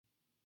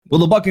Will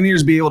the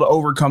Buccaneers be able to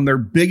overcome their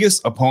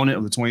biggest opponent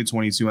of the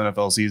 2022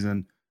 NFL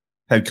season,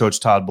 head coach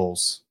Todd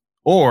Bowles?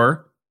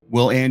 Or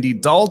will Andy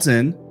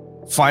Dalton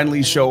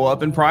finally show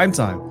up in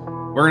primetime?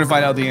 We're going to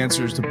find out the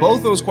answers to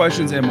both those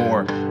questions and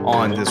more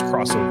on this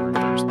crossover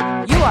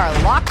Thursday. You are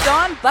Locked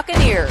On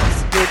Buccaneers,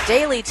 your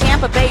daily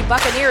Tampa Bay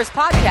Buccaneers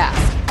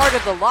podcast, part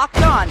of the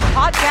Locked On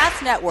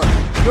Podcast Network,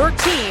 your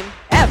team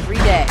every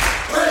day.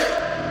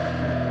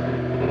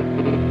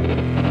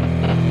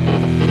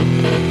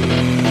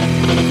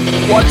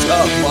 What's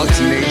up, Bucs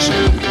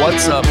Nation?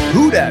 What's up,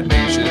 Who Dat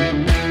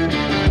Nation?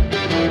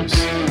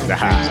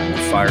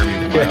 Fire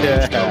me.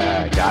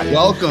 Got it.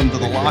 Welcome to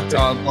the Locked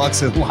On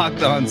Bucs and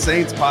Locked On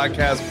Saints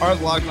podcast, part of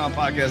the Locked On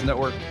Podcast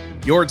Network,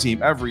 your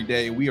team every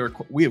day. We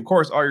of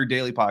course are your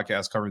daily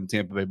podcast covering the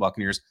Tampa Bay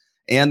Buccaneers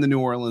and the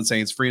New Orleans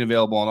Saints, free and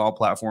available on all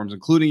platforms,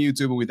 including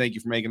YouTube. And we thank you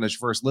for making us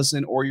your first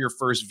listen or your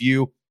first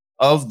view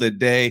of the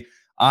day.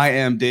 I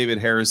am David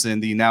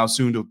Harrison, the now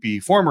soon to be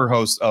former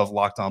host of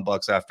Locked On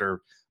Bucs after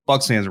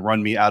Bucs fans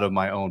run me out of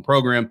my own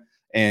program,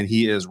 and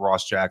he is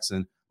Ross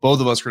Jackson. Both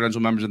of us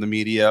credentialed members of the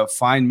media.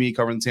 Find me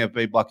covering the Tampa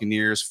Bay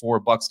Buccaneers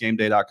for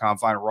BucsGameDay.com.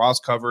 Find Ross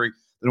covering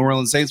the New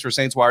Orleans Saints for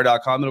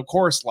SaintsWire.com. And, of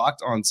course,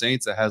 Locked On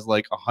Saints that has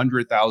like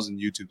 100,000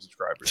 YouTube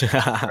subscribers.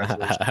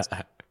 Congratulations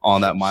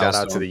on that milestone.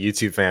 Shout out to the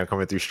YouTube fam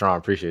coming through strong.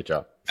 Appreciate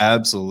y'all.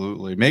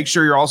 Absolutely. Make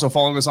sure you're also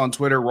following us on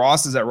Twitter.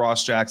 Ross is at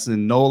Ross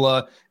Jackson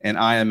Nola, and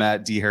I am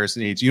at D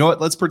Harrison 82. You know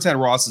what? Let's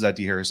pretend Ross is at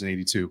D Harrison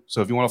 82.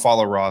 So if you want to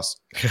follow Ross,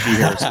 D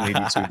Harrison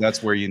 82,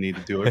 that's where you need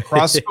to do it.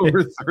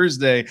 Crossover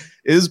Thursday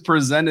is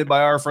presented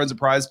by our friends at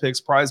Prize Picks.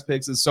 Prize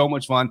Picks is so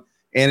much fun,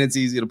 and it's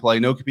easy to play.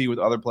 No compete with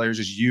other players,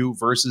 just you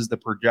versus the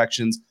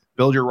projections.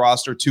 Build your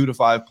roster 2 to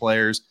 5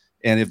 players,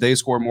 and if they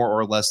score more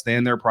or less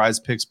than their Prize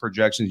Picks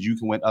projections, you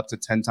can win up to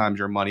 10 times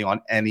your money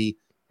on any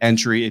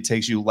entry. It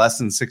takes you less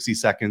than 60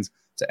 seconds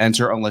to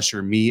enter unless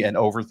you're me and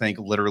overthink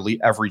literally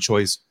every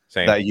choice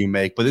that you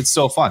make. But it's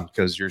still fun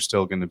because you're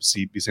still going to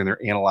be sitting there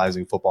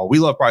analyzing football. We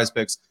love Prize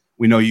Picks.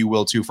 We know you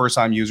will too.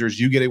 First-time users,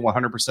 you get a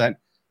 100%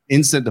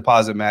 instant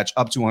deposit match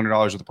up to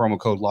 $100 with the promo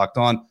code Locked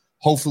On.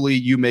 Hopefully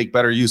you make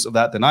better use of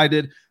that than I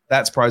did.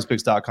 That's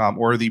prizepicks.com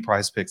or the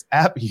Prize Picks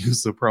app.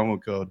 Use the promo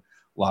code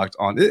Locked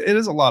On. It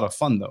is a lot of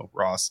fun though,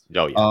 Ross.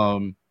 Oh,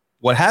 yeah.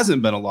 What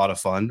hasn't been a lot of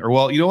fun, or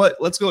well, you know what?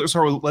 Let's do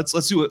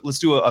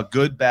a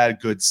good, bad,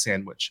 good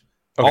sandwich.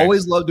 Okay.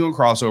 Always love doing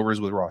crossovers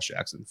with Ross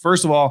Jackson.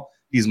 First of all,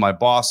 he's my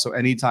boss, so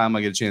anytime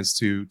I get a chance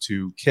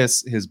to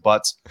kiss his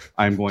butt,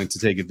 I'm going to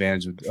take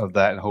advantage of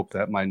that and hope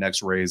that my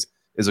next raise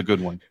is a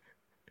good one.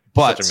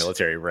 But such a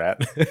military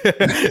rat.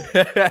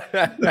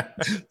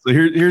 So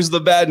here's the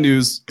bad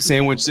news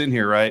sandwiched in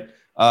here, right?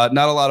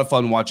 Not a lot of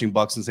fun watching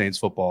Bucs and Saints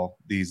football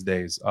these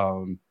days.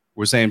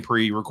 We're saying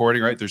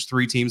pre-recording, right? There's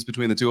 3 teams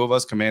between the two of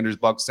us: Commanders,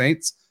 Bucs,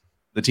 Saints.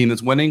 The team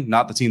that's winning,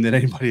 not the team that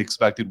anybody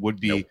expected would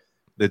be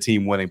the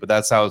team winning, but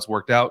that's how it's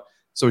worked out.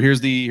 So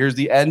here's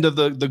the end of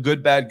the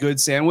good, bad,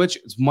 good sandwich.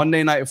 It's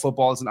Monday Night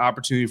Football. It's an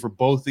opportunity for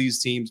both these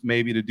teams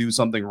maybe to do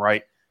something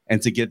right and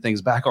to get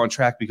things back on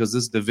track because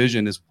this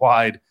division is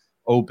wide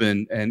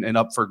open and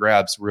up for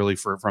grabs really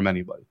from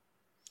anybody.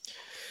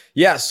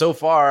 Yeah, so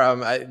far,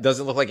 it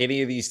doesn't look like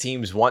any of these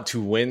teams want to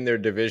win their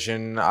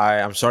division.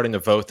 I'm starting to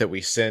vote that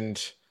we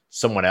send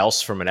someone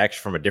else from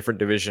a different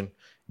division,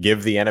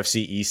 give the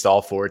NFC East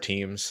all 4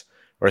 teams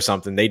or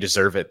something. They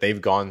deserve it. They've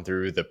gone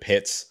through the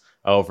pits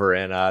over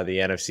in the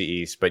NFC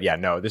East. But yeah,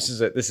 no, this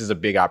is a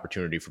big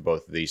opportunity for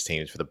both of these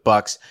teams. For the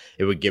Bucs,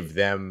 it would give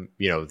them,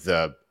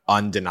 the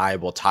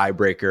undeniable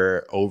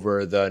tiebreaker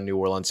over the New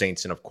Orleans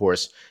Saints, and of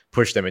course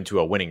push them into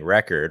a winning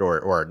record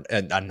or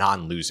a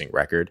non-losing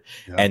record.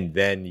 Yeah. And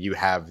then you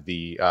have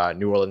the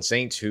New Orleans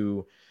Saints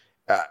who,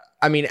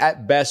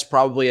 at best,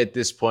 probably at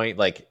this point,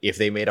 like if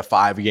they made a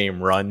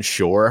 5-game run,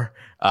 sure.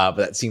 But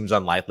that seems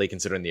unlikely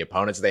considering the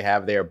opponents they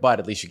have there. But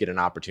at least you get an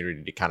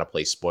opportunity to kind of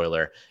play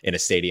spoiler in a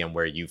stadium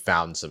where you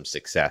found some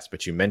success.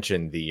 But you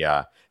mentioned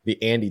the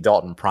Andy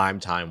Dalton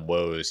primetime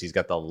woes. He's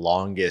got the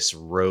longest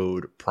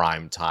road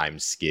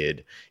primetime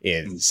skid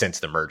since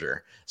the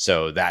merger.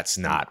 So that's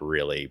not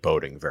really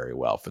boding very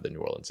well for the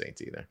New Orleans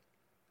Saints either.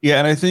 Yeah,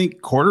 and I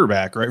think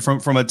quarterback, right?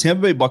 From a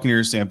Tampa Bay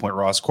Buccaneers standpoint,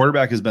 Ross,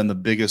 quarterback has been the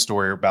biggest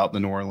story about the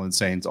New Orleans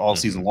Saints all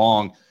season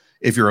long.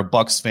 If you're a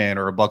Bucs fan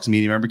or a Bucs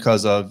media member,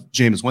 because of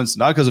Jameis Winston,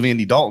 not because of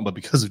Andy Dalton, but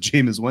because of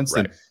Jameis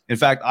Winston. Right. In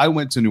fact, I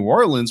went to New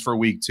Orleans for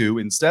week 2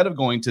 instead of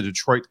going to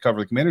Detroit to cover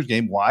the Commanders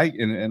game. Why?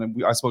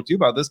 And I spoke to you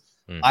about this.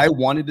 I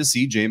wanted to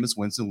see Jameis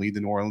Winston lead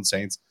the New Orleans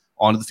Saints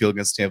onto the field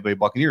against the Tampa Bay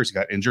Buccaneers. He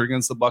got injured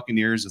against the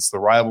Buccaneers. It's the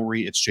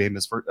rivalry. It's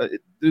Jameis.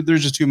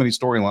 There's just too many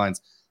storylines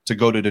to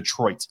go to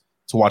Detroit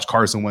to watch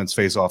Carson Wentz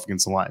face off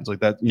against the Lions. Like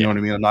that, you know what I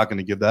mean? I'm not going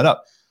to give that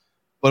up.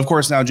 But of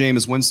course, now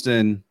Jameis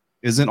Winston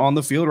isn't on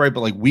the field, right? But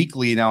like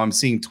weekly now I'm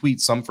seeing tweets,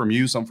 some from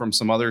you, some from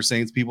some other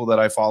Saints people that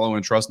I follow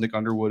and trust. Nick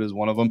Underwood is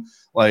one of them.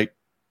 Like,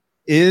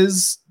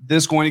 is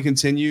this going to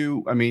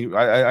continue? I mean,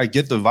 I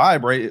get the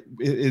vibe, right?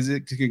 Is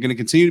it going to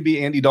continue to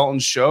be Andy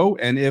Dalton's show?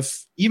 And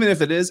even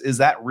if it is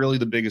that really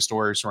the biggest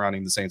story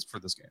surrounding the Saints for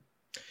this game?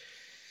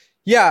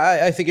 Yeah,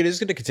 I think it is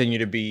going to continue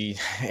to be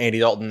Andy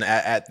Dalton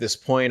at this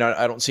point.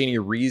 I don't see any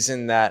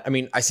reason that, I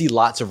mean, I see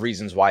lots of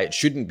reasons why it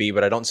shouldn't be,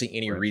 but I don't see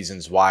any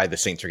reasons why the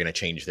Saints are going to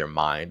change their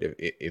mind,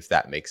 if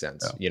that makes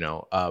sense.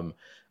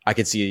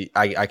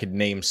 I could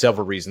name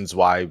several reasons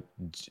why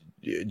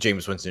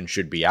Jameis Winston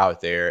should be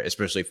out there,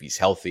 especially if he's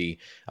healthy.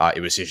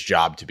 It was his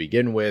job to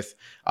begin with.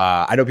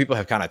 I know people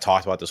have kind of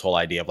talked about this whole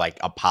idea of like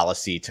a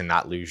policy to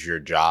not lose your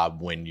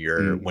job when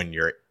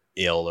you're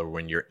ill or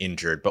when you're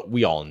injured, but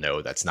we all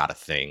know that's not a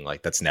thing.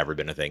 Like that's never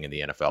been a thing in the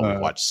NFL. We've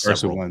watched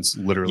several. Wentz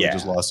literally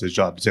just lost his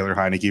job to Taylor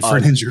Heineke for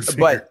an injured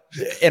finger.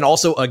 And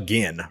also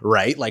again,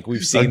 right? Like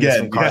we've seen this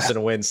from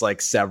Carson Wentz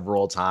like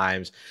several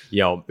times.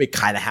 It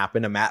kind of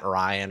happened to Matt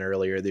Ryan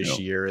earlier this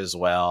year as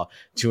well.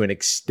 To an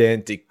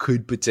extent, it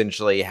could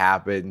potentially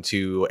happen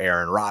to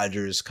Aaron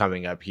Rodgers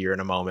coming up here in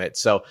a moment.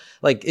 So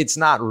like it's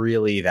not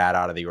really that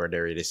out of the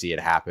ordinary to see it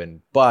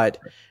happen, but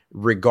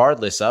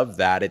regardless of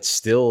that, it's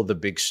still the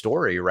big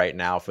story right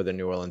now for the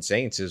New Orleans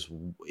Saints is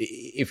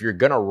if you're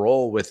going to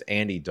roll with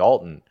Andy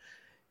Dalton,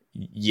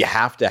 you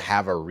have to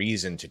have a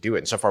reason to do it.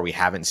 And so far, we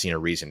haven't seen a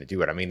reason to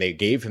do it. I mean, they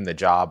gave him the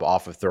job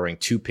off of throwing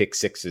 2 pick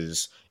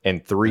sixes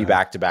and 3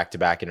 back-to-back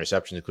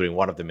interceptions, including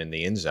one of them in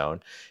the end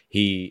zone.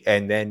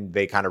 And then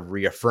they kind of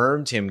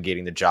reaffirmed him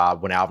getting the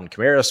job when Alvin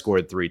Kamara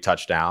scored 3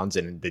 touchdowns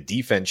and the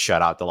defense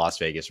shut out the Las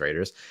Vegas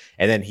Raiders.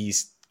 And then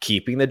he's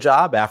keeping the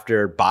job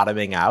after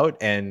bottoming out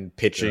and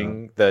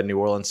pitching the New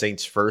Orleans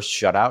Saints' first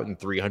shutout in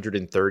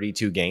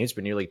 332 games,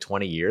 but nearly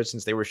 20 years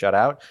since they were shut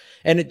out.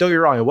 And don't get me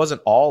wrong, it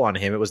wasn't all on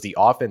him. It was the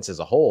offense as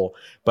a whole.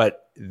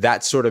 But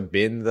that's sort of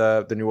been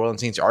the New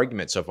Orleans Saints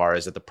argument so far,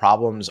 is that the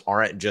problems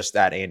aren't just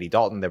at Andy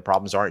Dalton. The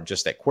problems aren't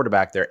just at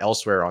quarterback. They're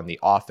elsewhere on the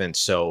offense.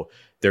 So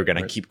they're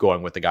going to keep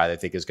going with the guy they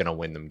think is going to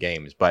win them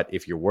games. But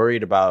if you're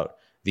worried about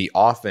the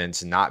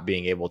offense not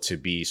being able to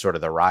be sort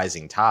of the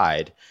rising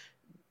tide,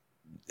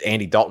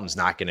 Andy Dalton's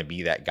not going to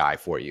be that guy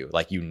for you.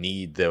 Like you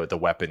need the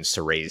weapons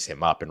to raise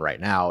him up. And right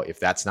now, if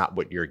that's not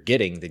what you're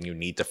getting, then you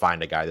need to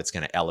find a guy that's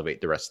going to elevate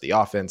the rest of the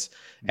offense.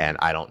 And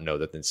I don't know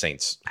that the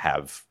Saints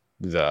have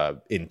the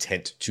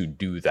intent to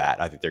do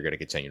that. I think they're going to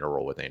continue to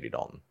roll with Andy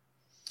Dalton.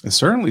 It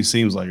certainly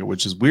seems like it,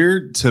 which is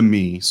weird to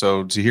me.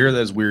 So to hear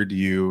that's weird to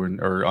you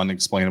or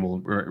unexplainable,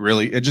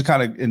 really, it just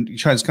kind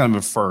of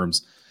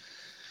affirms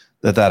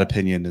that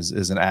opinion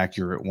is an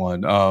accurate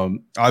one.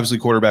 Obviously,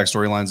 quarterback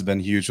storylines have been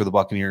huge for the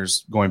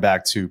Buccaneers going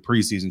back to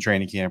preseason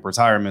training camp,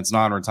 retirements,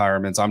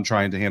 non-retirements. I'm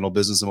trying to handle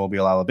business in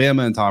Mobile,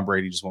 Alabama, and Tom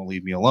Brady just won't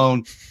leave me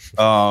alone.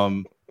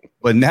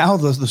 But now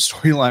the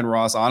storyline,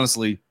 Ross,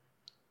 honestly,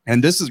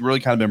 and this has really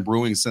kind of been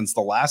brewing since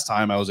the last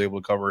time I was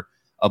able to cover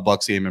a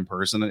Bucs game in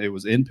person. It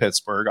was in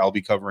Pittsburgh. I'll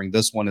be covering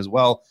this one as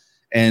well.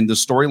 And the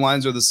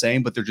storylines are the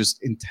same, but they're just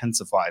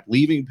intensified.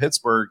 Leaving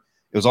Pittsburgh,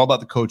 it was all about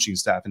the coaching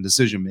staff and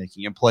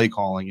decision-making and play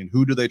calling and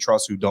who do they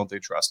trust, who don't they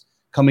trust.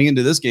 Coming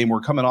into this game,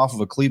 we're coming off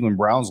of a Cleveland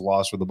Browns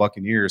loss for the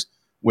Buccaneers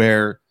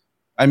where,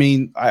 I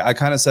mean, I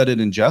kind of said it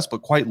in jest,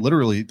 but quite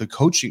literally the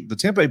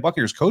Tampa Bay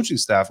Buccaneers coaching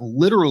staff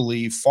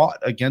literally fought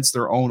against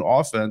their own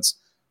offense,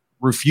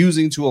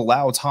 refusing to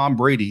allow Tom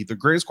Brady, the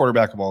greatest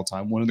quarterback of all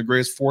time, one of the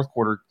greatest fourth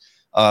quarter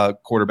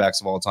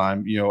quarterbacks of all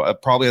time,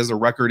 probably has a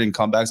record in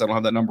comebacks. I don't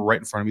have that number right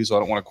in front of me, so I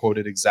don't want to quote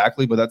it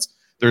exactly, but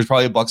there's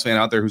probably a Bucs fan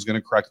out there who's going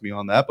to correct me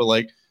on that,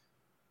 but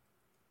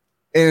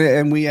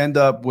and we end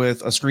up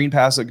with a screen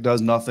pass that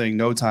does nothing,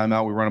 no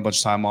timeout. We run a bunch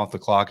of time off the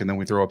clock, and then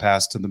we throw a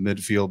pass to the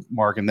midfield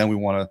mark, and then we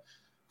want to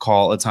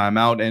call a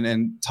timeout.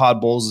 And Todd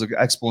Bowles'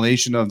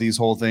 explanation of these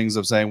whole things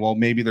of saying, well,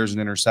 maybe there's an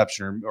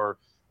interception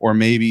or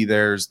maybe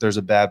there's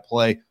a bad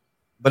play.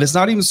 But it's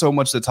not even so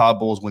much that Todd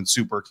Bowles went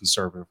super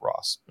conservative,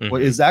 Ross. Mm-hmm.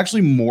 What is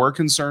actually more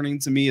concerning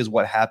to me is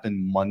what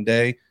happened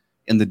Monday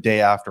in the day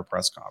after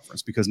press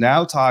conference, because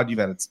now, Todd,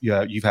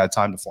 you've had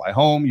time to fly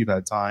home. You've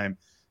had time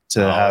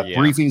to have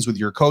briefings with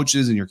your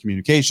coaches and your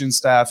communication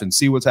staff and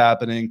see what's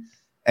happening.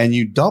 And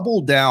you double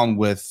down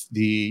with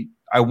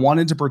I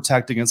wanted to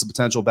protect against a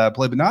potential bad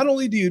play. But not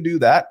only do you do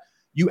that,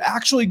 you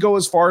actually go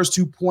as far as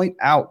to point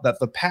out that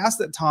the pass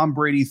that Tom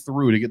Brady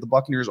threw to get the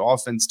Buccaneers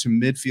offense to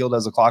midfield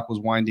as the clock was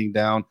winding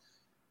down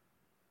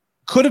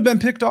could have been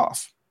picked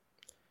off.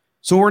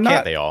 So we're not.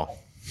 Can't they all?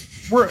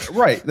 We're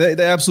right. They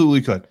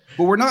absolutely could.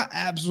 But we're not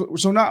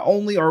so not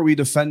only are we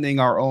defending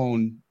our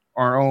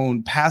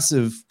own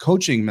passive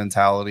coaching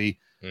mentality,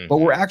 but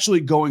we're actually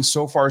going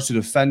so far as to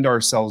defend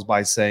ourselves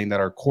by saying that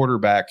our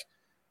quarterback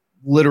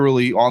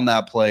literally on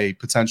that play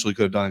potentially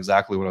could have done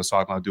exactly what I was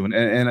talking about doing.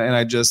 And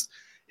I just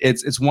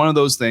it's one of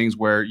those things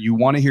where you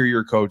want to hear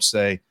your coach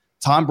say,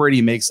 Tom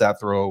Brady makes that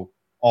throw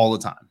all the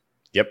time.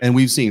 Yep. And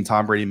we've seen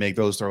Tom Brady make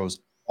those throws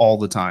all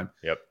the time.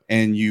 Yep.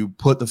 And you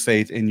put the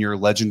faith in your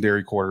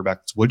legendary quarterback.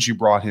 That's what you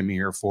brought him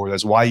here for.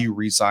 That's why you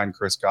re-signed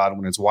Chris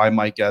Godwin. It's why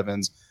Mike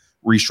Evans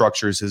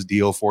restructures his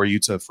deal for you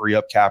to free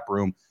up cap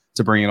room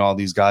to bring in all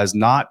these guys,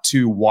 not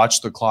to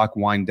watch the clock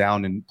wind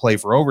down and play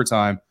for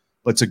overtime,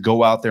 but to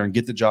go out there and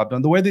get the job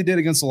done the way they did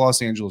against the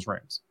Los Angeles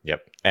Rams.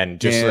 Yep. And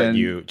just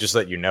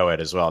let you know it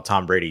as well.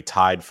 Tom Brady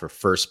tied for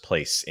first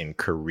place in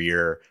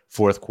career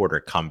fourth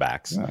quarter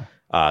comebacks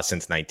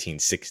since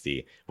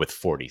 1960 with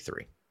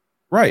 43.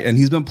 Right. And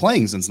he's been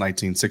playing since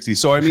 1960.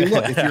 So, I mean,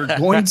 look, if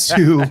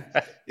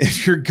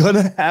you're going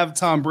to have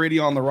Tom Brady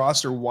on the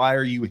roster, why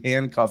are you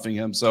handcuffing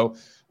him? So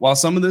while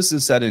some of this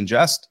is said in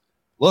jest,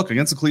 look,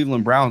 against the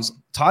Cleveland Browns,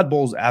 Todd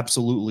Bowles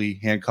absolutely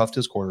handcuffed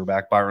his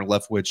quarterback. Byron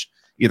Leftwich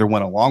either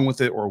went along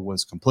with it or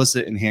was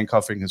complicit in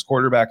handcuffing his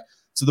quarterback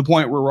to the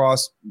point where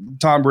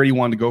Tom Brady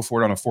wanted to go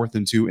for it on a 4th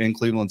and 2 in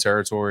Cleveland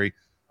territory,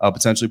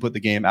 potentially put the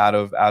game out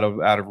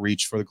of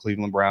reach for the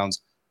Cleveland Browns.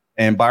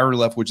 And Byron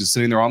Leftwich is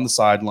sitting there on the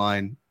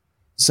sideline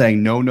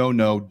saying,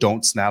 no,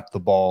 don't snap the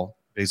ball.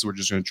 Basically, we're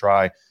just going to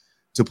try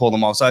to pull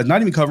them offside,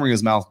 not even covering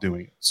his mouth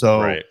doing it.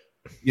 So, right.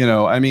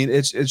 I mean,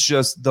 it's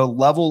just the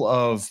level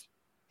of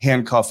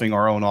handcuffing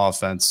our own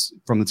offense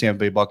from the Tampa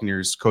Bay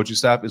Buccaneers coaching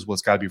staff is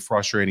what's got to be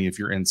frustrating if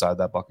you're inside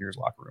that Buccaneers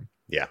locker room.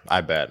 Yeah,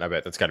 I bet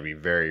that's got to be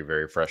very,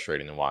 very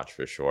frustrating to watch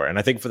for sure. And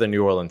I think for the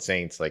New Orleans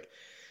Saints, like,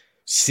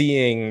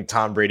 seeing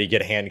Tom Brady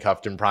get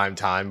handcuffed in prime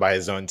time by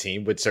his own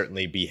team would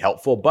certainly be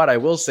helpful. But I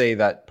will say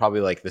that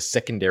probably like the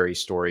secondary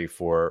story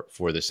for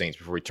the Saints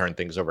before we turn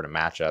things over to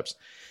matchups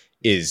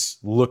is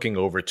looking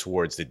over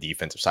towards the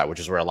defensive side, which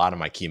is where a lot of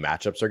my key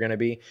matchups are going to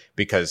be,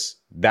 because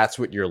that's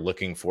what you're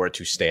looking for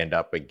to stand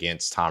up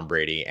against Tom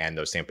Brady and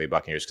those Tampa Bay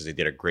Buccaneers, because they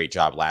did a great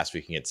job last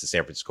week against the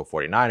San Francisco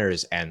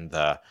 49ers and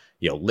the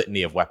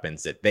litany of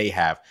weapons that they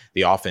have.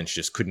 The offense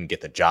just couldn't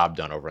get the job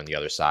done over on the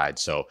other side.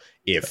 So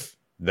if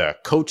the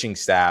coaching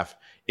staff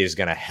is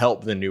going to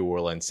help the New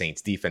Orleans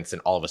Saints defense,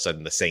 and all of a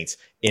sudden the Saints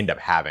end up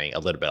having a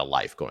little bit of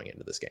life going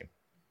into this game.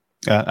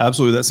 Yeah,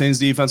 absolutely. That Saints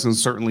defense can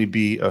certainly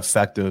be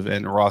effective.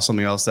 And Ross,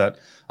 something else that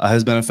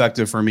has been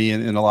effective for me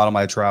in a lot of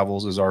my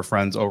travels is our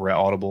friends over at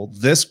Audible.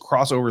 This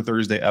Crossover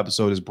Thursday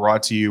episode is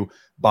brought to you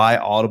by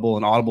Audible,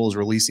 and Audible is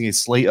releasing a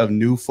slate of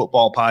new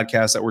football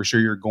podcasts that we're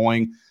sure you're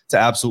going to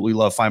absolutely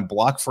love. Find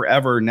Block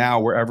Forever now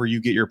wherever you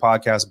get your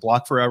podcast.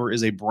 Block Forever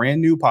is a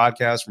brand new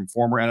podcast from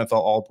former NFL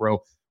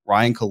All-Pro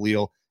Ryan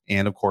Khalil,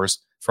 and of course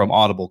from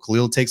Audible.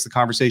 Khalil takes the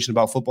conversation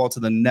about football to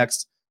the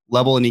next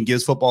level, and he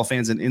gives football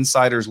fans an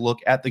insider's look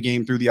at the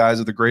game through the eyes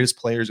of the greatest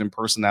players and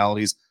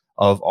personalities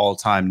of all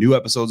time. New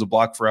episodes of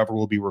Block Forever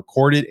will be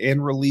recorded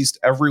and released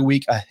every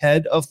week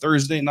ahead of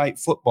Thursday Night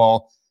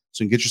Football,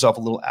 so you can get yourself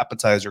a little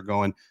appetizer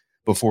going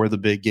before the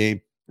big game.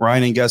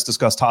 Ryan and guests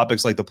discuss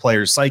topics like the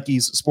players'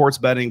 psyches, sports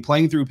betting,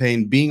 playing through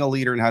pain, being a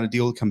leader, and how to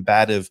deal with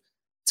combative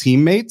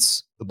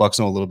teammates. The Bucs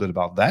know a little bit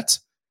about that.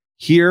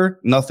 Here,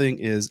 nothing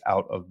is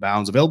out of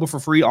bounds. Available for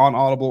free on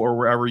Audible or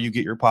wherever you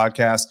get your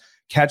podcast.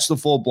 Catch the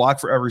full Block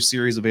Forever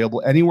series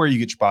available anywhere you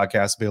get your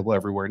podcast, available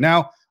everywhere.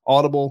 Now,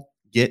 Audible,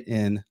 get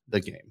in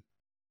the game.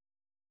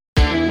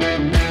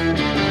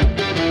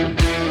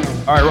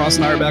 All right, Ross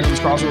and I are back on this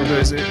Crossover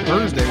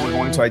Thursday. We're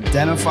going to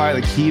identify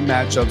the key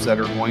matchups that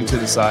are going to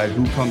decide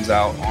who comes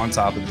out on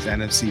top of this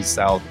NFC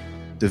South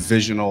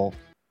divisional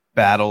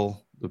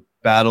battle, the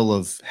battle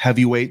of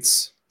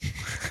heavyweights.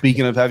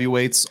 Speaking of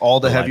heavyweights, all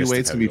the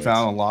heavyweights can be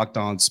found on Locked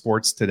On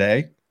Sports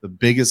Today. The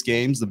biggest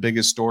games, the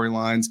biggest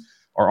storylines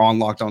are on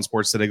Locked On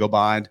Sports Today. Go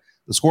behind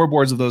the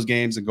scoreboards of those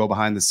games and go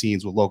behind the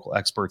scenes with local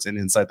experts and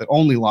insight that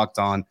only Locked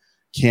On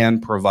can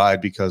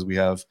provide, because we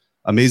have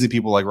amazing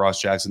people like Ross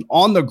Jackson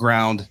on the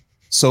ground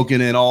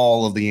soaking in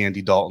all of the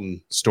Andy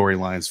Dalton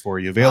storylines for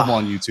you. Available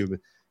on YouTube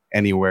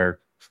anywhere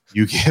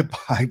you get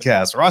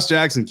podcasts. Ross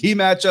Jackson, key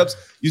matchups.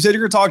 You said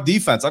you're going to talk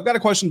defense. I've got a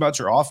question about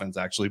your offense,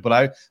 actually,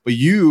 but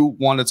you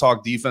want to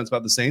talk defense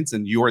about the Saints,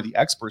 and you are the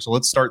expert. So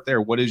let's start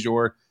there. What is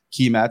your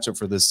key matchup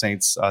for the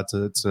Saints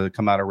to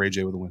come out of Ray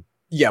J with a win?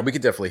 Yeah, we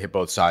could definitely hit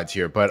both sides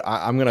here, but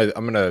I'm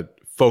gonna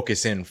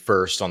focus in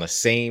first on the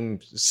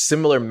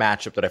similar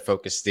matchup that I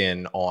focused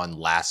in on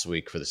last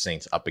week for the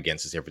Saints up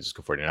against the San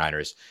Francisco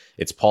 49ers.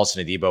 It's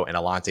Paulson Adebo and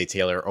Alontae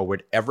Taylor, or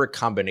whatever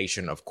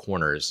combination of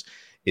corners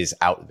is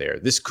out there.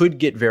 This could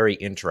get very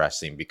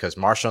interesting because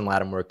Marshawn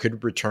Lattimore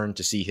could return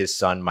to see his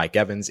son Mike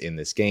Evans in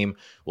this game.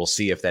 We'll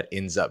see if that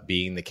ends up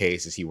being the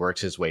case as he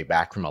works his way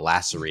back from a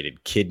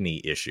lacerated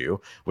kidney issue,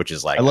 which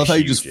is like, I love how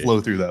you just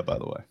flow through that, by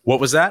the way. What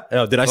was that?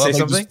 Oh, did I say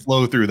something? Just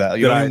flow through that.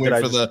 You don't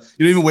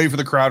even wait for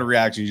the crowd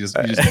reaction. You just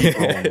keep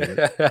rolling with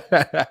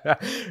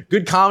it.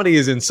 Good comedy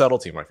is in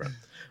subtlety, my friend.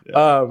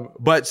 Yeah.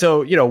 But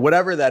so,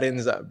 whatever that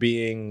ends up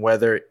being,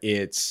 whether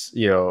it's,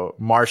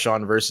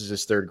 Marshawn versus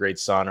his third grade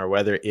son, or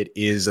whether it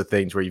is a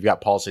thing where you've got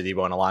Paulson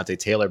Adebo and Alontae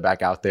Taylor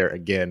back out there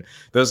again,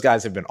 those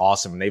guys have been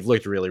awesome and they've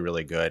looked really,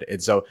 really good.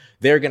 And so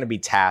they're going to be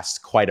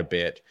tasked quite a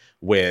bit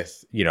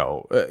with,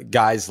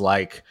 guys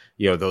like,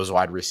 those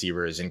wide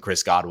receivers and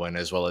Chris Godwin,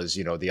 as well as,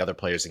 the other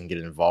players that can get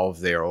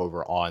involved there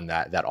over on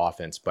that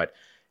offense. But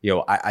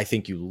I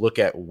think you look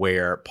at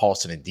where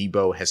Paulson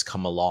Adebo has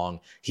come along.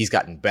 He's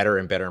gotten better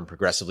and better and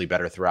progressively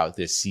better throughout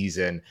this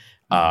season.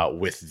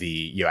 with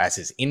the, as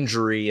his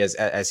injury,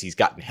 as he's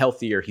gotten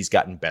healthier, he's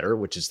gotten better,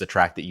 which is the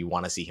track that you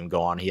want to see him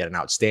go on. He had an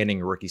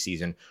outstanding rookie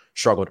season,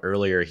 struggled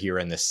earlier here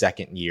in the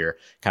second year,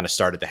 kind of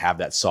started to have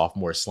that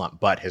sophomore slump,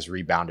 but has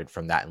rebounded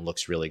from that and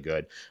looks really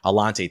good.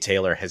 Alontae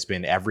Taylor has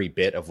been every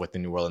bit of what the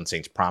New Orleans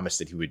Saints promised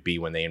that he would be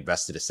when they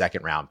invested a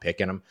second round pick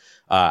in him.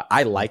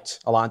 I liked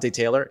Alontae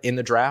Taylor in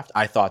the draft.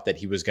 I thought that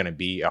he was going to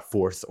be a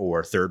fourth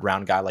or third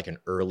round guy, like an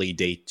early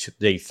day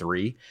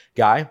 3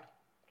 guy.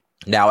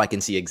 Now I can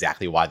see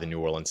exactly why the New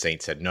Orleans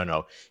Saints said,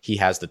 no, he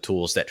has the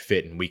tools that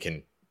fit and we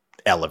can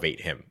elevate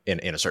him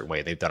in a certain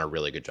way. They've done a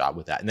really good job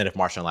with that. And then if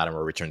Marshawn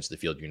Lattimore returns to the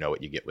field, you know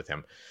what you get with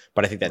him.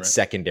 But I think that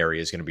secondary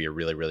is going to be a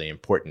really, really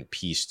important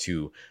piece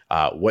to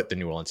what the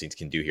New Orleans Saints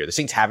can do here. The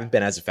Saints haven't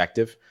been as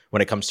effective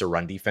when it comes to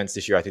run defense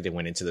this year. I think they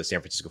went into the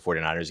San Francisco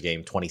 49ers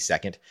game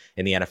 22nd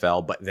in the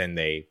NFL, but then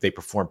they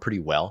performed pretty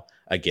well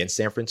against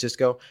San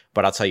Francisco.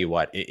 But I'll tell you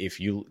what, if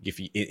you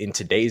in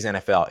today's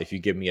NFL, if you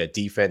give me a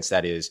defense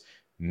that is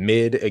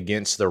mid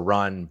against the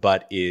run,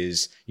 but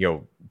is,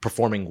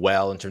 performing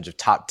well in terms of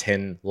top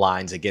 10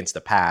 lines against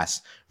the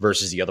pass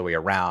versus the other way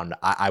around,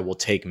 I will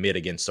take mid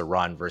against the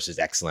run versus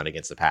excellent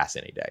against the pass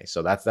any day.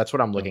 So that's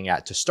what I'm looking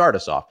at to start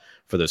us off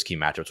for those key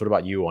matchups. What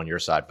about you on your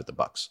side with the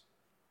Bucs?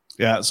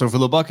 Yeah, so for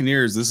the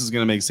Buccaneers, this is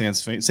going to make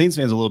Saints fans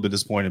a little bit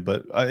disappointed,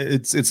 but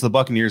it's the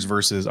Buccaneers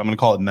versus, I'm going to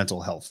call it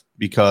mental health,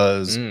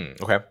 because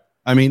okay.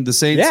 I mean, the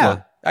Saints,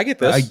 I get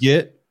this. I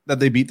get that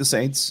they beat the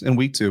Saints in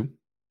week 2,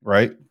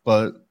 right?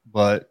 But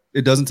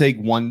it doesn't take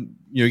one,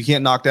 you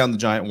can't knock down the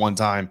Giant one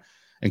time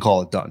and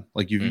call it done.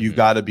 Like you've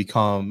got to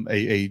become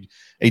a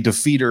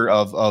defeater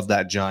of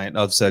that Giant,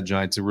 of said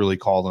Giant, to really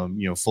call them,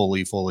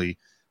 fully,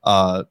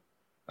 I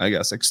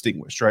guess,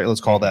 extinguished, right?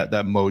 Let's call that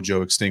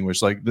mojo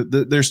extinguished. Like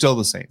they're still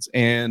the Saints.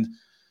 And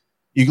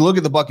you can look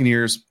at the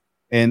Buccaneers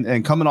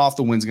and coming off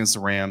the wins against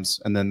the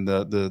Rams and then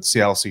the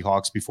Seattle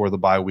Seahawks before the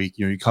bye week,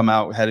 you come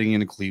out heading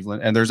into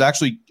Cleveland and there's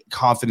actually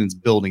confidence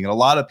building. And a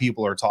lot of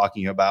people are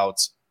talking about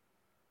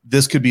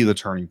this could be the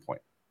turning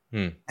point.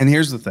 And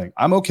here's the thing.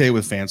 I'm okay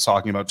with fans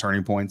talking about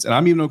turning points, and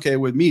I'm even okay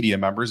with media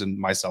members and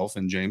myself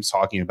and James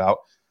talking about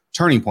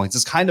turning points.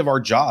 It's kind of our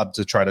job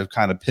to try to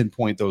kind of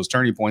pinpoint those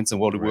turning points. And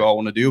what do we all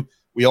want to do?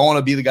 We all want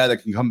to be the guy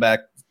that can come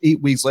back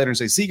 8 weeks later and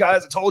say, see,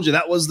 guys, I told you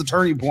that was the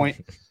turning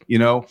point.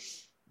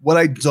 What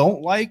I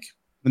don't like,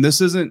 and this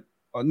isn't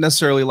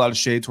necessarily a lot of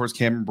shade towards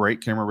Cameron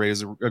Brate. Cameron Brate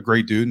is a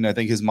great dude, and I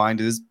think his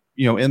mind is,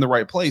 in the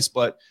right place.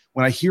 But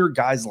when I hear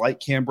guys like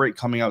Cam Brate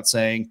coming out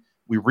saying,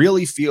 we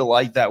really feel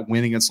like that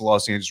win against the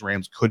Los Angeles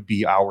Rams could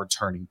be our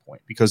turning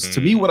point. Because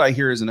to me, what I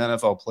hear is an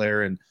NFL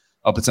player and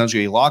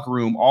potentially a locker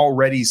room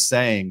already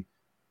saying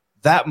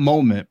that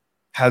moment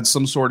had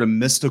some sort of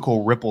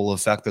mystical ripple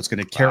effect that's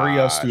going to carry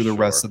us through the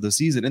rest of the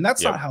season. And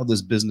that's not how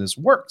this business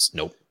works.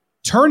 Nope.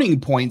 Turning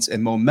points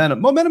and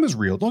momentum is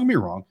real. Don't get me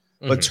wrong.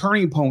 But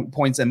turning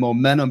points and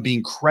momentum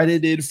being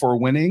credited for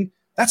winning,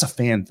 that's a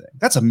fan thing.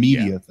 That's a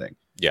media thing.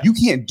 Yeah. You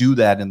can't do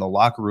that in the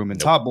locker room. And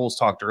Todd Bowles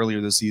talked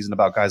earlier this season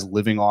about guys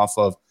living off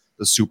of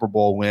the Super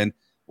Bowl win.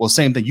 Well,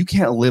 same thing. You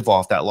can't live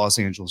off that Los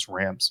Angeles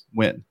Rams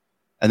win.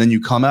 And then you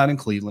come out in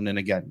Cleveland. And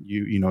again,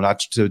 you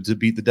not to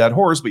beat the dead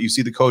horse, but you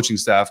see the coaching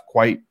staff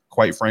quite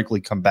frankly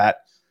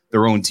combat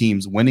their own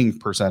team's winning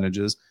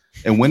percentages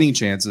and winning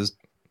chances.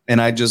 And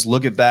I just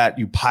look at that.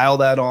 You pile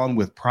that on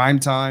with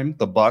primetime.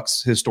 The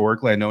Bucs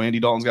historically, I know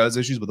Andy Dalton's got his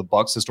issues, but the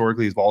Bucs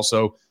historically have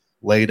also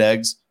laid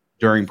eggs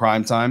during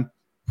primetime.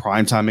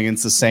 Primetime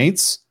against the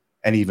Saints,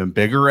 an even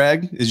bigger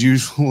egg is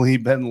usually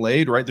been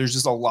laid, right? There's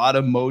just a lot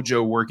of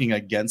mojo working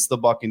against the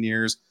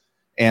Buccaneers.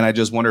 And I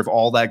just wonder if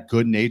all that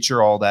good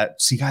nature, all that,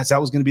 see, guys,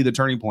 that was going to be the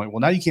turning point. Well,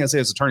 now you can't say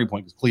it's a turning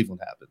point because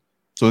Cleveland happened.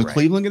 So is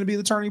Cleveland going to be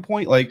the turning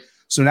point?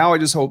 So now I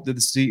just hope that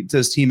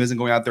this team isn't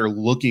going out there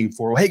looking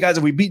for, well, hey, guys,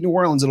 if we beat New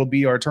Orleans, it'll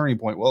be our turning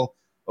point. Well,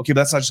 okay,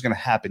 but that's not just going to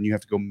happen. You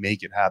have to go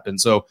make it happen.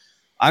 So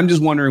I'm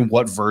just wondering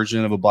what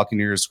version of a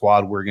Buccaneers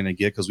squad we're going to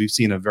get, because we've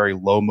seen a very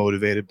low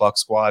motivated Bucs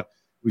squad.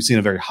 We've seen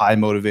a very high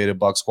motivated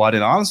Bucs squad.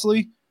 And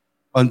honestly,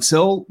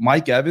 until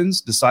Mike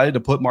Evans decided to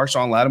put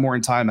Marshawn Lattimore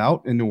in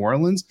timeout in New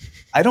Orleans,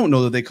 I don't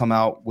know that they come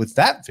out with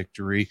that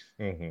victory.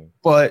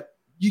 But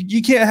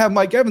you can't have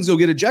Mike Evans go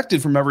get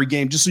ejected from every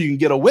game just so you can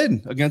get a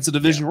win against a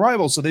division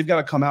rival. So they've got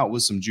to come out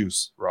with some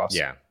juice, Ross.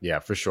 Yeah,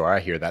 for sure.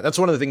 I hear that. That's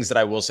one of the things that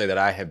I will say that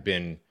I have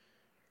been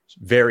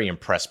very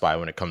impressed by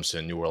when it comes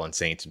to New Orleans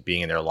Saints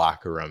being in their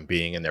locker room,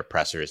 being in their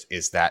pressers,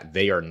 is that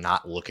they are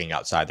not looking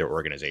outside their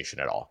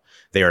organization at all.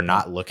 They are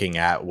not looking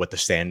at what the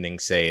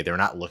standings say. They're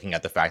not looking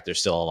at the fact they're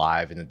still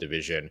alive in the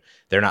division.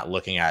 They're not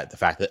looking at the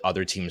fact that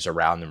other teams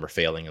around them are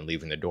failing and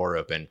leaving the door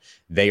open.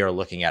 They are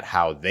looking at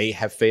how they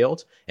have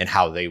failed and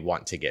how they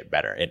want to get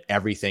better. And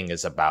everything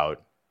is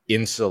about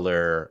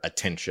insular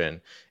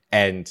attention.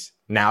 And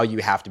now you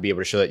have to be able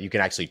to show that you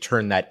can actually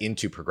turn that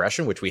into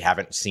progression, which we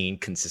haven't seen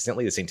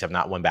consistently. The Saints have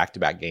not won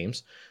back-to-back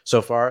games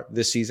so far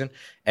this season.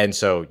 And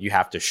so you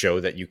have to show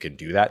that you can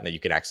do that and that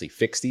you can actually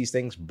fix these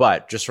things.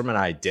 But just from an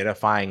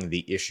identifying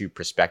the issue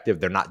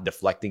perspective, they're not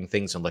deflecting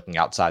things and looking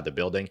outside the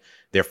building.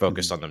 They're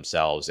focused on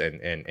themselves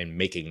and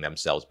making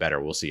themselves better.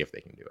 We'll see if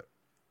they can do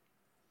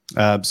it.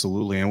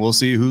 Absolutely. And we'll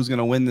see who's going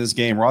to win this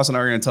game. Ross and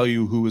I are going to tell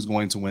you who is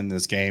going to win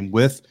this game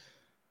with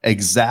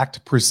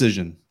exact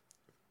precision.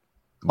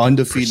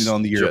 Undefeated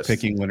on the year,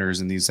 picking winners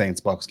in these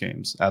Saints Bucks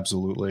games.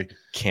 Absolutely.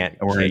 And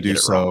we're going to do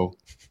so.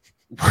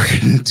 We're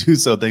going to do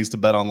so thanks to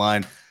Bet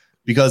Online,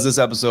 because this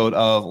episode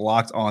of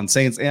Locked On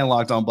Saints and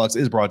Locked On Bucks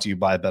is brought to you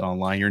by Bet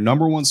Online, your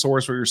number one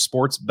source for your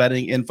sports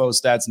betting info,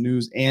 stats,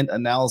 news, and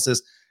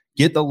analysis.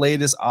 Get the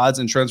latest odds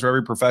and trends for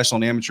every professional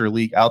and amateur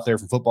league out there,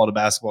 from football to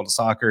basketball to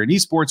soccer and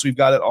esports. We've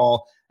got it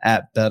all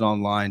at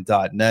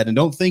betonline.net. And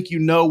don't think you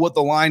know what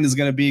the line is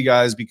going to be,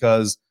 guys,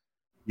 because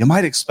you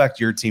might expect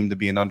your team to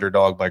be an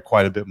underdog by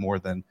quite a bit more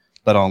than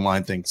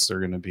BetOnline thinks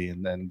they're going to be.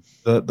 And then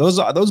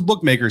those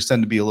bookmakers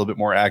tend to be a little bit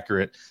more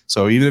accurate.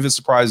 So even if it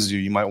surprises you,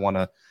 you might want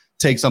to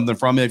take something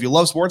from it. If you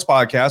love sports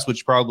podcasts, which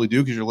you probably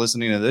do because you're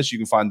listening to this, you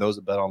can find those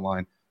at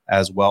BetOnline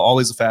as well.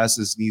 Always the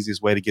fastest and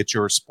easiest way to get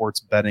your sports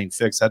betting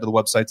fix. Head to the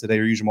website today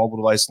or use your mobile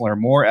device to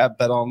learn more at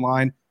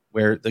BetOnline,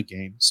 where the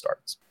game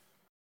starts.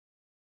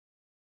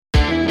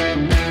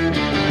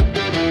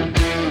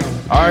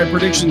 All right,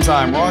 prediction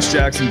time. Ross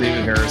Jackson,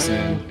 David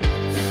Harrison.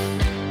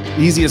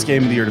 Easiest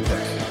game of the year to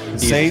pick. The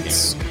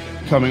Saints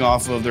coming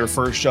off of their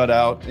first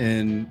shutout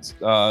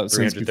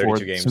since they were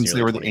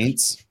the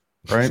Aints,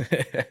 right?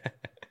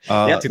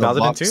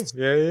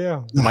 2002.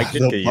 Yeah. Mike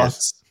did get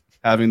used.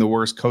 Having the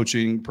worst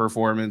coaching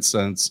performance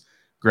since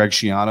Greg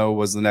Schiano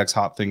was the next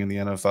hot thing in the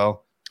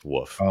NFL.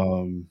 Woof.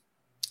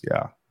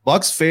 Yeah.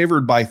 Bucks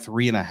favored by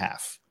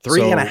 3.5.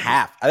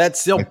 3.5. That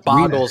still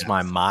boggles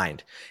my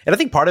mind. And I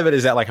think part of it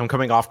is that, like, I'm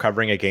coming off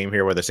covering a game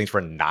here where the Saints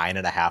were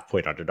 9.5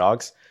 point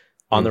underdogs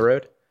on the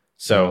road.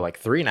 So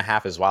like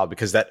 3.5 is wild,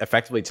 because that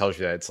effectively tells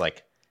you that it's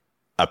like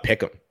a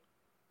pick 'em.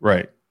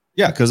 Right.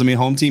 Yeah. Because I mean,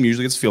 home team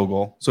usually gets field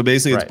goal. So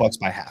basically it's Bucks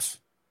by half.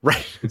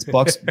 Right. It's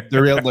Bucks.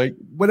 They're like,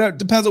 whatever,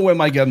 depends on when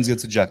Mike Evans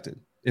gets ejected.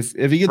 If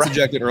he gets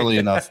ejected early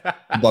enough, the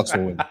Bucks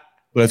will win.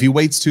 But if he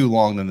waits too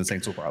long, then the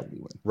Saints will probably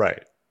win.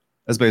 Right.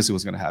 That's basically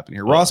what's going to happen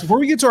here. Ross, before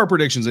we get to our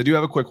predictions, I do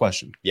have a quick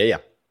question. Yeah.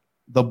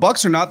 The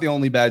Bucks are not the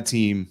only bad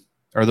team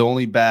or the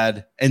only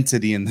bad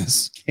entity in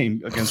this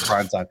game against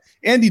primetime.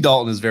 Andy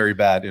Dalton is very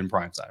bad in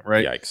primetime,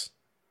 right? Yikes.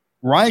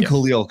 Ryan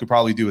Khalil could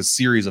probably do a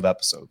series of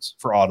episodes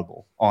for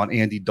Audible on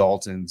Andy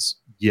Dalton's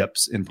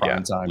yips in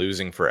primetime.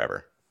 Losing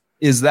forever.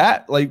 Is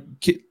that like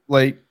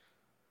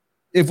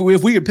if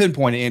we could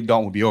pinpoint it, Andy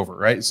Dalton would be over,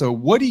 right? So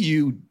what do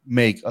you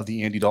make of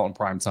the Andy Dalton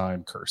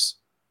primetime curse?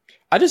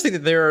 I just think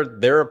that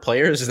there are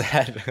players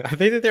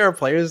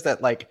that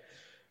like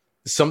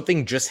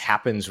something just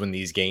happens when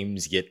these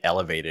games get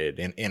elevated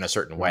in a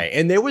certain way.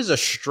 And there was a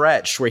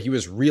stretch where he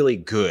was really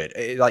good.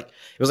 It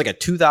was like a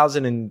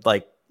 2000 and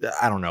like,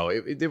 I don't know.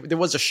 There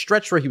was a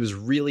stretch where he was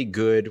really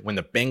good when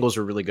the Bengals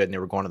were really good and they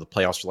were going to the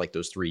playoffs for like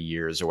those 3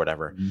 years or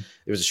whatever. Mm-hmm.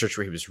 There was a stretch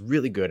where he was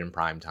really good in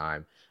prime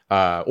time,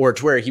 or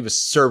to where he was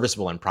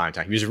serviceable in prime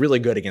time. He was really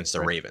good against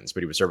the Ravens,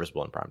 but he was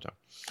serviceable in prime time.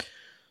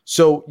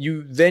 So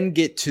you then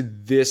get to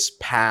this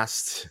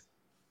past,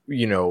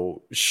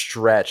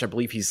 stretch. I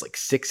believe he's like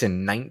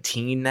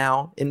 6-19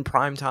 now in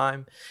prime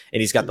time,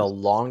 and he's got the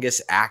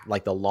longest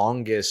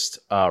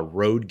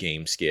road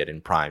game skid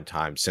in prime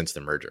time since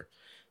the merger.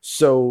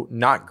 So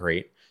not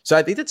great. So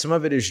I think that some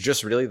of it is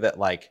just really that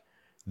like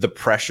the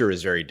pressure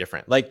is very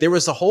different. Like there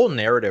was a whole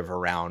narrative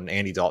around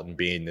Andy Dalton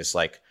being this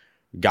like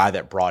guy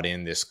that brought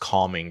in this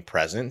calming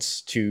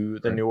presence to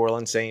the New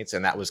Orleans Saints.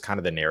 And that was kind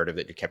of the narrative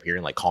that you kept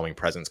hearing, like calming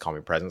presence.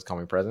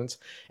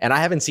 And I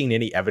haven't seen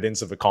any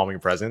evidence of a calming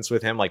presence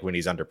with him. Like when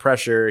he's under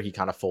pressure, he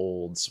kind of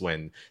folds.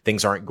 When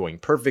things aren't going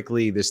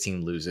perfectly, this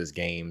team loses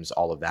games,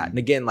 all of that. And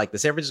again, like the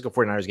San Francisco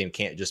 49ers game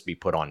can't just be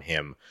put on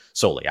him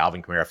solely.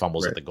 Alvin Kamara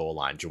fumbles at the goal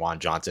line. Juwan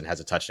Johnson has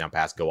a touchdown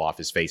pass go off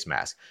his face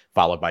mask,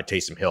 followed by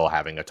Taysom Hill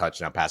having a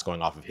touchdown pass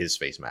going off of his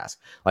face mask.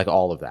 Like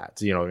all of that.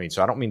 So, you know what I mean?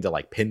 So I don't mean to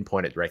like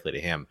pinpoint it directly to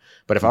him.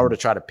 But if I were to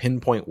try to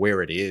pinpoint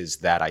where it is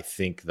that I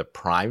think the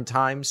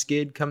primetime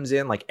skid comes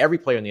in, like every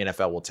player in the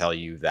NFL will tell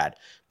you that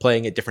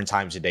playing at different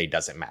times of day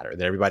doesn't matter,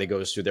 that everybody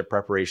goes through their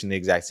preparation the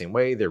exact same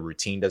way, their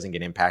routine doesn't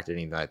get impacted,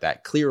 anything like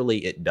that.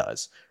 Clearly it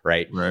does,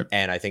 right?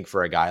 And I think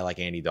for a guy like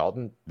Andy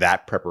Dalton,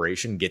 that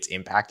preparation gets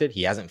impacted.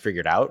 He hasn't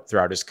figured out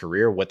throughout his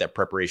career what that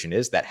preparation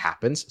is. That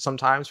happens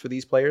sometimes for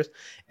these players.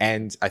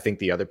 And I think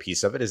the other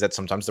piece of it is that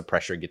sometimes the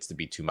pressure gets to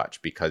be too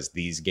much, because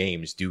these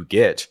games do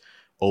get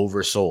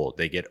oversold,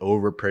 they get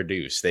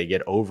overproduced, they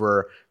get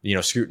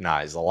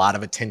scrutinized, a lot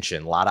of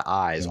attention, a lot of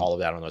eyes, all of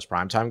that on those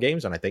primetime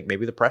games. And I think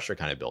maybe the pressure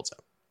kind of builds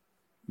up.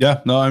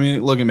 Yeah, no, I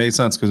mean, look, it made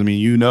sense because, I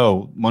mean,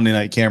 Monday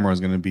Night Camera is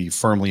going to be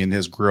firmly in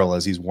his grill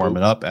as he's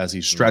warming up, as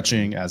he's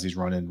stretching, as he's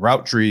running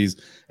route trees,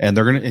 and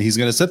he's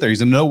going to sit there. He's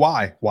going to know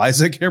why. Why is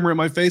that camera in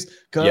my face?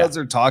 Because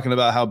they're talking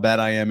about how bad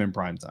I am in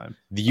prime time.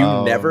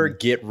 You never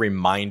get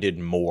reminded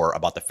more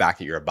about the fact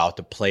that you're about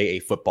to play a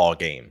football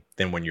game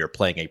than when you're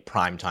playing a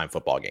primetime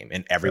football game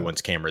and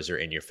everyone's cameras are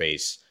in your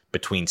face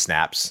between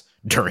snaps,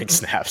 during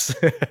snaps,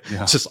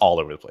 just all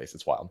over the place.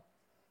 It's wild.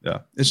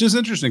 Yeah, it's just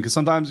interesting because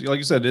sometimes, like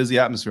you said, it is the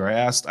atmosphere. I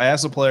asked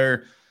a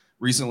player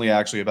recently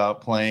actually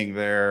about playing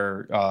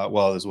their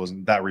this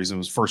wasn't that reason. It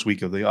was first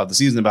week of the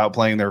season, about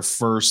playing their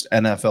first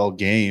NFL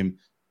game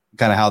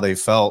kind of how they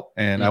felt.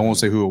 And I won't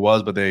say who it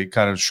was, but they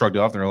kind of shrugged it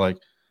off. They're like,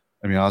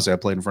 I mean, honestly, I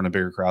played in front of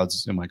bigger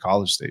crowds in my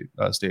college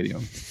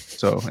stadium.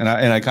 So, and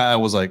I kind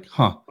of was like,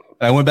 huh.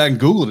 And I went back and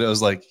Googled it. I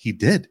was like, he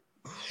did.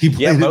 He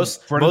played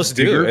most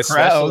do,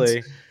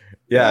 especially.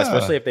 Crowds.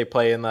 Especially if they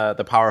play in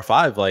the Power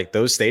Five. Like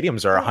those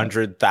stadiums are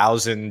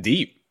 100,000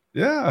 deep.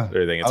 Yeah.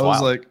 It's I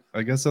was wild. like,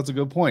 I guess that's a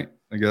good point.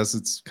 I guess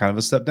it's kind of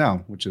a step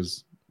down, which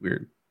is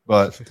weird.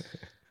 But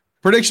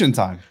prediction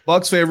time.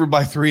 Bucks favored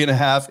by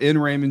 3.5 in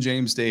Raymond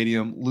James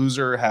Stadium.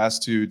 Loser has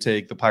to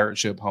take the pirate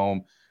ship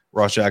home.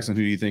 Ross Jackson,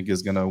 who do you think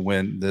is going to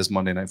win this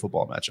Monday Night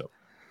Football matchup?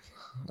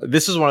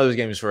 This is one of those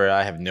games where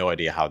I have no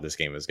idea how this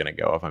game is going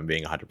to go, if I'm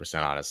being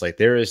 100% honest. Like,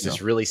 there is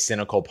this really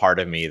cynical part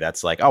of me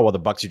that's like, oh, well, the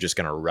Bucks are just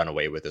going to run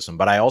away with this one.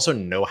 But I also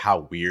know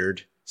how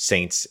weird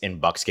Saints and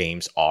Bucks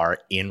games are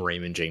in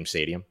Raymond James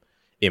Stadium.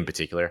 In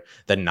particular,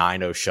 the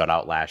 9-0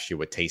 shutout last year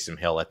with Taysom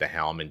Hill at the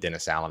helm and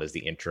Dennis Allen as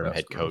the interim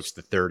head coach,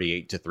 the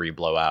 38-3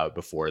 blowout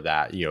before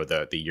that,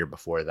 the year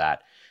before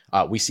that.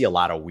 We see a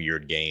lot of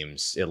weird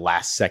games,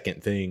 last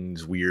second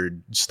things,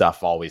 weird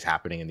stuff always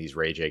happening in these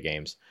Ray J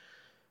games.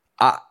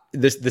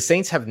 The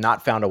Saints have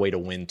not found a way to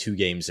win 2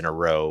 games in a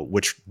row,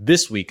 which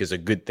this week is a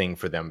good thing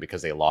for them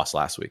because they lost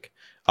last week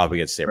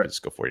against San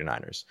Francisco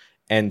 49ers.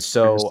 And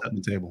so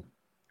the table.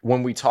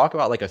 When we talk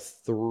about like a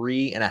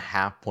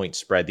 3.5 point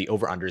spread, the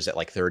over-under is at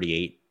like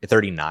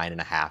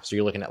 39.5. So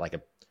you're looking at like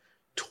a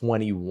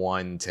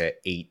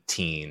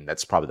 21-18.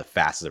 That's probably the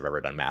fastest I've ever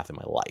done math in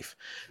my life.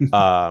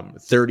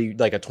 30,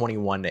 like a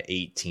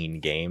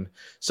 21-18 game.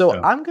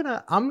 So I'm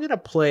gonna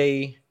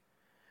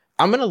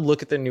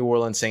look at the New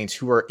Orleans Saints,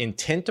 who are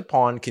intent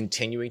upon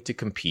continuing to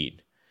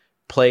compete,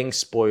 playing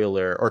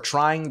spoiler or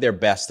trying their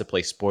best to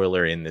play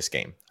spoiler in this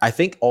game. I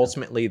think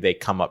ultimately they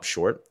come up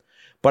short.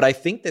 But I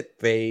think that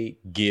they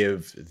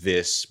give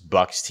this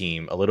Bucks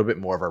team a little bit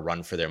more of a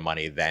run for their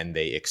money than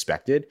they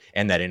expected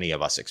and that any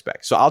of us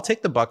expect. So I'll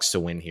take the Bucks to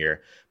win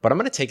here, but I'm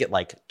going to take it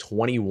like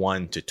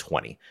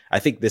 21-20. I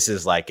think this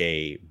is like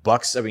a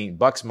Bucks. I mean,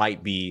 Bucks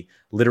might be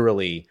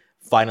literally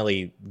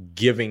finally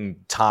giving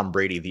Tom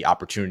Brady the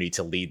opportunity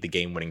to lead the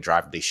game-winning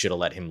drive. They should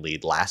have let him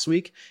lead last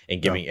week and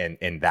giving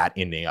and that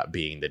ending up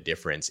being the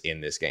difference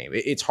in this game.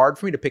 It's hard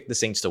for me to pick the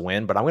Saints to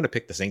win, but I'm going to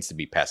pick the Saints to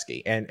be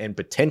pesky and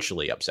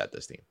potentially upset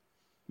this team.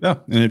 Yeah,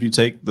 and if you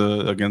take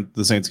the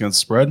Saints against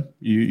spread,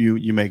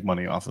 you make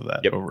money off of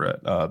that over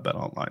at Bet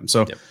Online.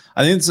 So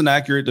I think it's an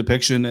accurate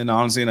depiction. And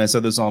honestly, and I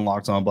said this on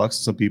Locked On Bucks,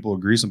 some people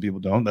agree, some people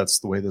don't. That's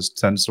the way this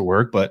tends to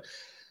work. But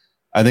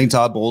I think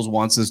Todd Bowles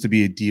wants this to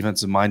be a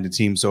defensive-minded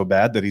team so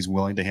bad that he's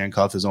willing to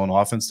handcuff his own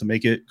offense to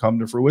make it come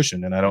to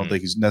fruition. And I don't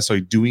think he's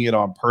necessarily doing it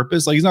on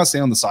purpose. Like, he's not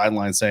staying on the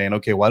sideline saying,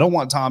 okay, well, I don't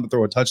want Tom to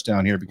throw a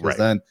touchdown here because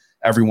then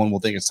everyone will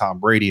think it's Tom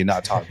Brady and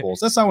not Todd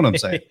Bowles. That's not what I'm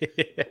saying.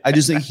 I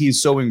just think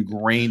he's so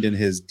ingrained in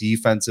his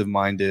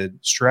defensive-minded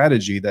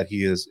strategy that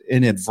he is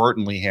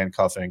inadvertently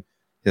handcuffing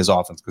his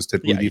offense, because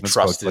typically defense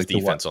trusts his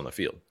defense on the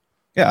field.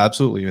 Yeah,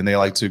 absolutely. And they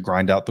like to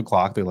grind out the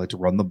clock. They like to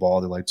run the ball.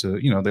 They like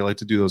to, they like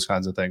to do those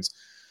kinds of things.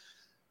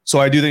 So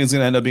I do think it's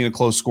going to end up being a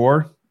close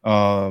score.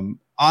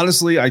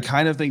 Honestly, I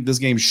kind of think this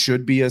game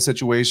should be a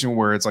situation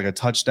where it's like a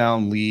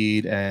touchdown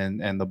lead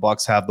and the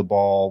Bucks have the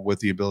ball with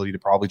the ability to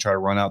probably try to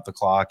run out the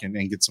clock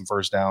and get some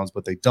first downs,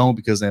 but they don't,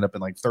 because they end up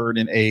in like 3rd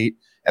and 8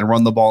 and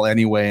run the ball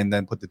anyway and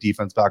then put the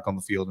defense back on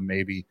the field, and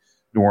maybe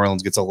New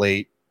Orleans gets a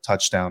late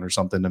touchdown or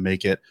something to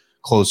make it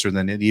closer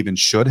than it even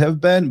should have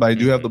been. But I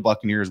do have the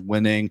Buccaneers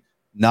winning,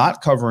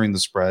 not covering the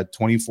spread,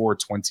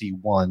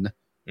 24-21.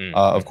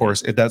 Of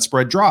course, if that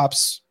spread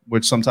drops,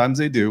 which sometimes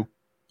they do,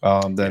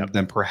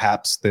 then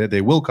perhaps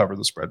they will cover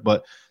the spread.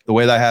 But the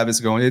way that I have it's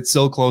going, it's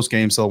still a close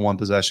game, still a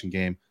 1-possession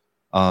game.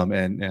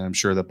 And I'm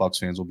sure that Bucks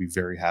fans will be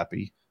very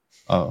happy.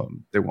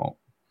 They won't.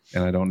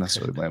 And I don't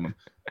necessarily blame them.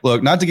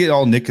 Look, not to get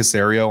all Nick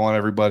Caserio on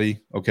everybody,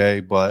 okay,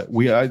 but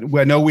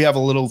I know we have a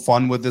little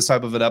fun with this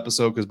type of an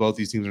episode because both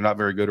these teams are not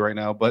very good right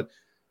now. But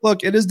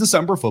look, it is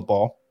December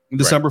football.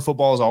 December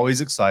football is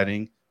always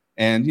exciting.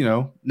 And,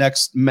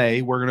 next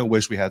May, we're going to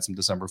wish we had some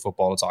December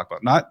football to talk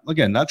about.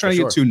 Not trying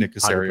to get too Nick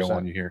Caserio 100%.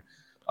 On you here.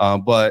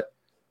 But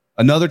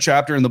another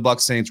chapter in the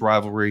Bucs Saints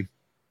rivalry.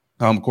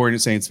 According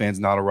to Saints fans,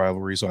 not a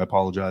rivalry, so I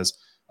apologize.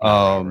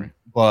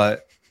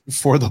 But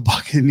for the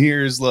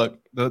Buccaneers, look,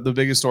 the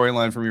biggest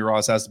storyline for me,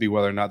 Ross, has to be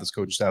whether or not this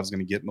coaching staff is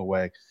going to get in the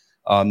way.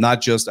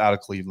 Not just out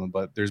of Cleveland,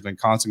 but there's been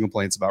constant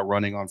complaints about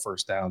running on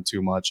first down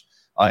too much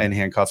and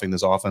handcuffing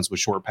this offense with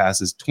short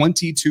passes.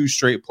 22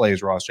 straight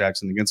plays, Ross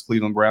Jackson, against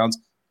Cleveland Browns.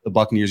 The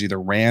Buccaneers either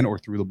ran or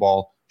threw the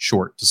ball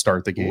short to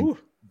start the game. Ooh.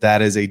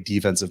 That is a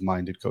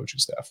defensive-minded coaching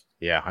staff.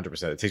 Yeah,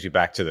 100%. It takes me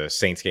back to the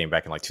Saints game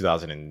back in like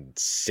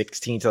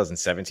 2016,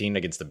 2017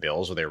 against the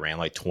Bills, where they ran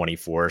like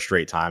 24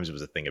 straight times. It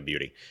was a thing of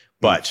beauty.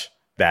 But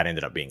that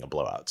ended up being a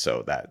blowout.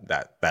 So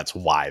that's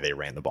why they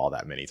ran the ball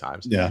that many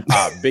times. Yeah.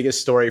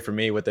 Biggest story for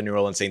me with the New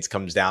Orleans Saints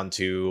comes down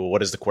to, what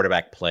does the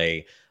quarterback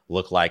play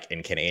look like,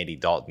 and can Andy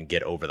Dalton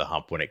get over the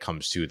hump when it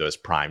comes to those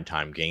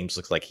primetime games?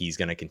 Looks like he's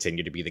going to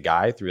continue to be the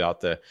guy throughout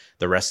the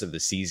rest of the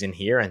season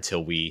here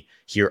until we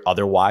hear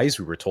otherwise.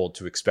 We were told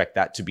to expect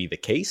that to be the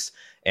case.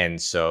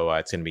 And so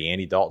it's going to be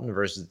Andy Dalton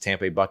versus the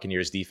Tampa Bay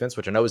Buccaneers defense,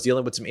 which I know is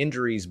dealing with some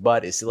injuries,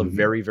 but it's still a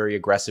very, very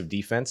aggressive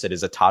defense. It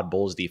is a Todd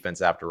Bowles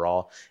defense after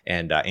all.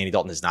 And Andy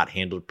Dalton has not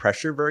handled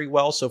pressure very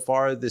well so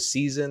far this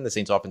season. The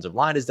Saints offensive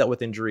line has dealt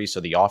with injuries. So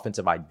the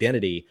offensive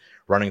identity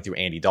running through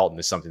Andy Dalton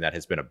is something that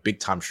has been a big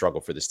time struggle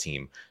for this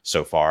team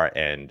so far.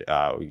 And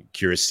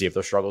curious to see if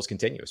those struggles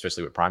continue,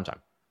 especially with primetime.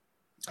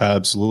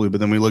 Absolutely. But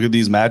then we look at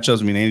these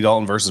matchups. I mean, Andy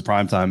Dalton versus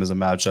primetime is a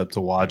matchup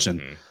to watch.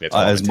 And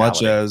as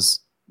much as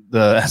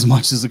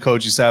the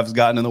coaching staff has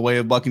gotten in the way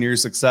of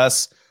Buccaneers'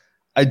 success,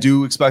 I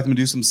do expect them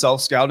to do some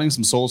self-scouting,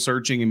 some soul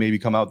searching, and maybe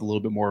come out with a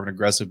little bit more of an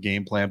aggressive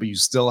game plan. But you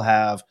still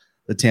have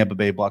the Tampa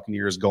Bay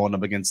Buccaneers going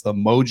up against the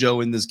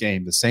mojo in this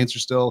game. The Saints are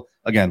still,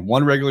 again,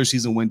 one regular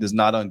season win does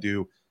not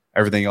undo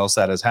everything else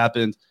that has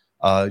happened.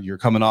 You're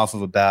coming off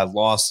of a bad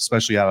loss,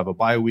 especially out of a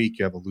bye week.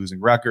 You have a losing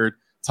record.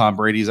 Tom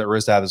Brady's at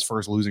risk to have his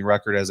first losing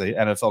record as a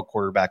NFL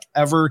quarterback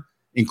ever,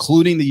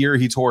 including the year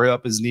he tore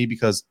up his knee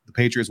because the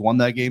Patriots won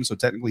that game. So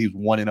technically he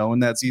was 1-0 in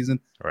that season.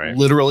 Right.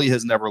 Literally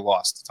has never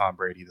lost to Tom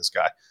Brady, this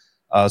guy.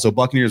 So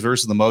Buccaneers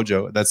versus the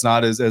mojo. That's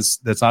not as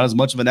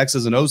much of an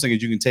X's and O's thing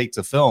as you can take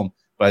to film.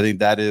 But I think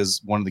that is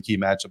one of the key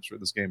matchups for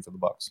this game for the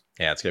Bucs.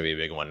 Yeah, it's going to be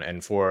a big one.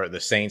 And for the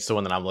Saints, the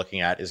one that I'm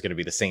looking at is going to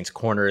be the Saints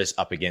corners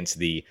up against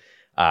the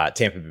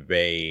Tampa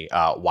Bay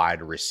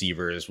wide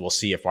receivers. We'll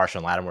see if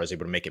Marshawn Lattimore is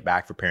able to make it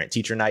back for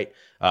parent-teacher night.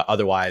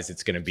 Otherwise,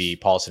 it's going to be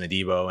Paulson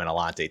Adebo and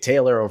Alante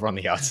Taylor over on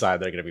the outside.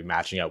 They're going to be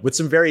matching up with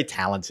some very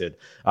talented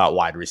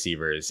wide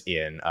receivers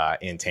in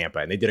Tampa.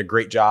 And they did a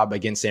great job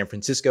against San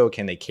Francisco.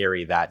 Can they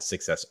carry that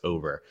success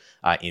over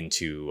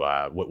into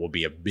what will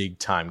be a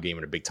big-time game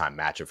and a big-time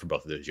matchup for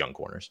both of those young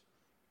corners?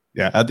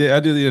 Yeah, at the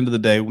end of the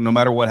day, no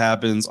matter what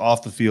happens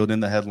off the field,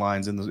 in the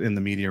headlines, in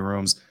the media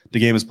rooms, the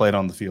game is played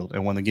on the field.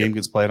 And when the game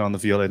gets played on the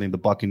field, I think the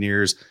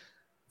Buccaneers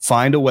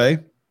find a way.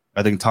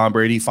 I think Tom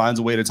Brady finds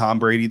a way to Tom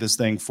Brady this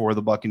thing for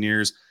the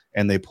Buccaneers,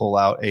 and they pull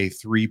out a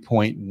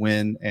 3-point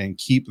win and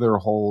keep their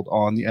hold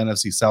on the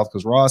NFC South.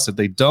 Because, Ross, if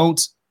they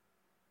don't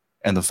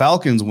and the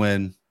Falcons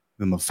win,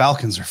 then the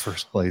Falcons are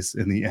first place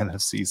in the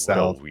NFC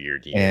South. What a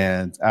weird year.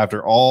 And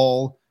after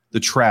all the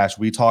trash,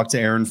 we talked to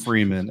Aaron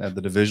Freeman at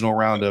the divisional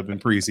roundup in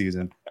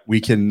preseason.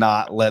 We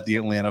cannot let the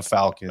Atlanta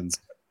Falcons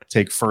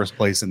take first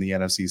place in the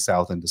NFC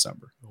South in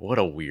December. What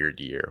a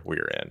weird year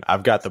we're in.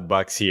 I've got the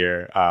Bucs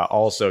here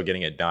also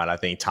getting it done. I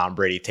think Tom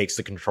Brady takes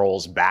the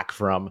controls back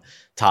from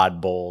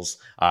Todd Bowles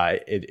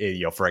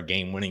for a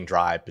game-winning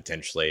drive,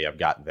 potentially. I've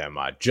got them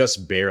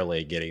just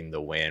barely getting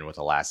the win with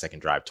a last-second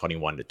drive,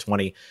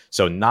 21-20.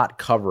 So not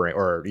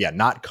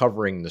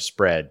covering the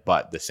spread,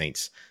 but the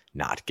Saints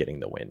not getting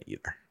the win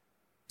either.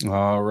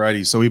 All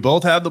righty. So we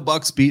both have the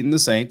Bucs beating the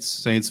Saints.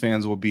 Saints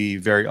fans will be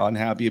very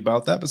unhappy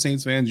about that. But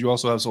Saints fans, you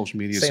also have social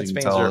media. Saints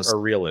fans are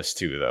realists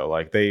too, though.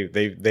 Like they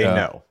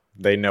know.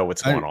 They know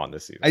what's going on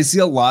this season. I see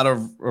a lot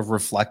of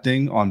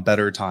reflecting on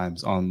better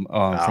times from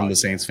the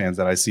Saints fans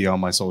that I see on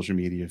my social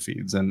media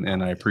feeds.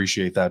 And I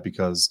appreciate that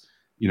because,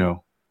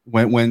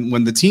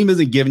 when the team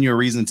isn't giving you a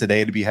reason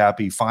today to be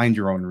happy, find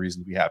your own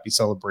reason to be happy.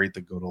 Celebrate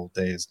the good old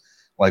days.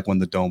 Like when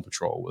the Dome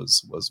Patrol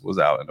was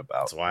out and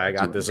about. That's why I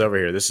got this over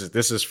here. This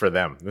is for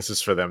them. This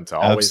is for them to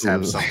always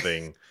have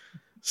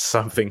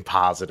something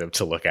positive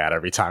to look at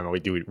every time we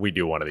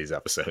do one of these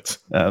episodes.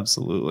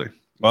 Absolutely.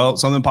 Well,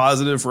 something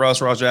positive for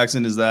us, Ross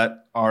Jackson, is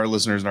that our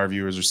listeners and our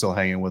viewers are still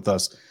hanging with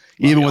us,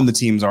 even when the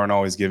teams aren't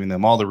always giving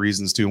them all the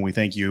reasons to. And we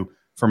thank you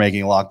for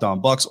making Locked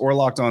On Bucs or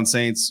Locked On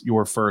Saints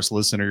your first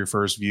listen or your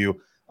first view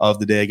of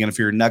the day. Again, if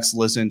your next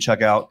listen,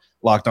 check out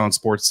Locked On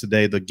Sports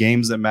Today. The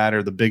games that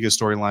matter, the biggest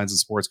storylines in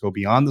sports go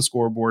beyond the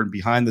scoreboard and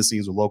behind the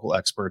scenes with local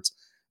experts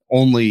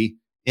only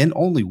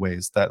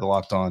ways that the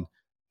Locked On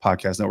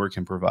Podcast Network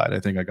can provide.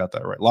 I think I got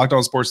that right. Locked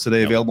On Sports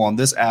Today, available on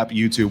this app,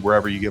 YouTube,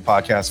 wherever you get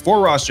podcasts.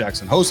 For Ross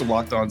Jackson, host of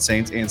Locked On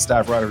Saints and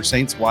staff writer for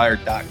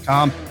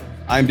SaintsWire.com.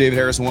 I'm David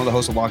Harrison, one of the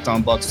hosts of Locked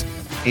On Bucs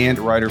and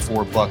writer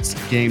for Bucs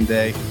Game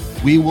Day.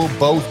 We will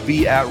both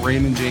be at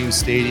Raymond James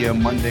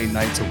Stadium Monday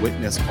night to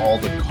witness all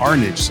the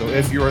carnage. So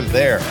if you're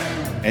there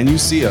and you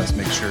see us,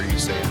 make sure you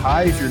say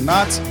hi. If you're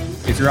not,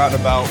 if you're out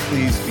and about,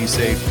 please be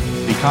safe,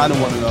 be kind to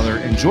one another.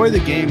 Enjoy the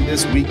game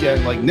this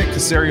weekend. Like Nick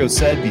Caserio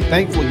said, be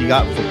thankful you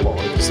got football.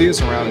 If you see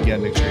us around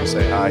again, make sure you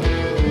say hi.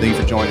 And thank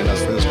you for joining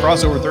us for this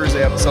Crossover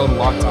Thursday episode of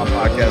Locked On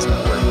Podcast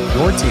Network,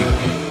 your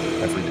team